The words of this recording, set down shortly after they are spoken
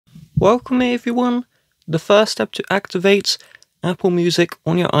Welcome everyone. The first step to activate Apple Music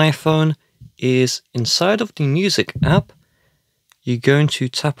on your iPhone is inside of the Music app. You're going to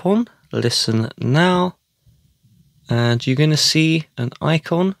tap on Listen Now, and you're going to see an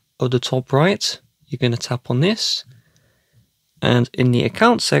icon at the top right. You're going to tap on this, and in the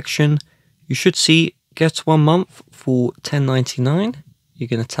account section you should see Get 1 month for $10.99. You're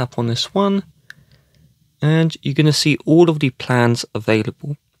going to tap on this one, and you're going to see all of the plans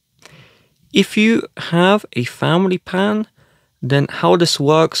available. If you have a family plan, then how this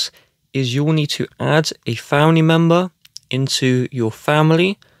works is you'll need to add a family member into your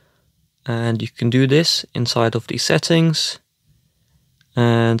family, and you can do this inside of the settings,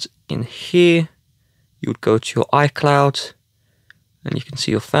 and in here you would go to your iCloud and you can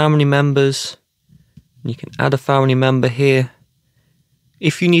see your family members, and you can add a family member here.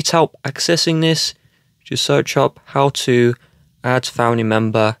 If you need help accessing this, just search up how to add family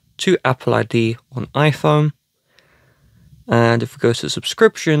member to Apple ID on iPhone. And if we go to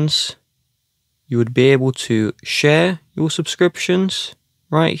subscriptions, you would be able to share your subscriptions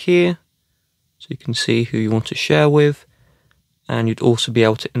right here, so you can see who you want to share with, and you'd also be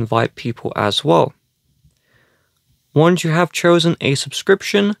able to invite people as well. Once you have chosen a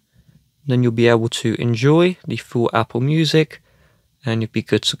subscription, then you'll be able to enjoy the full Apple Music and you'll be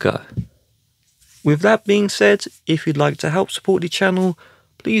good to go. With that being said, if you'd like to help support the channel,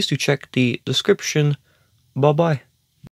 please do check the description. Bye bye.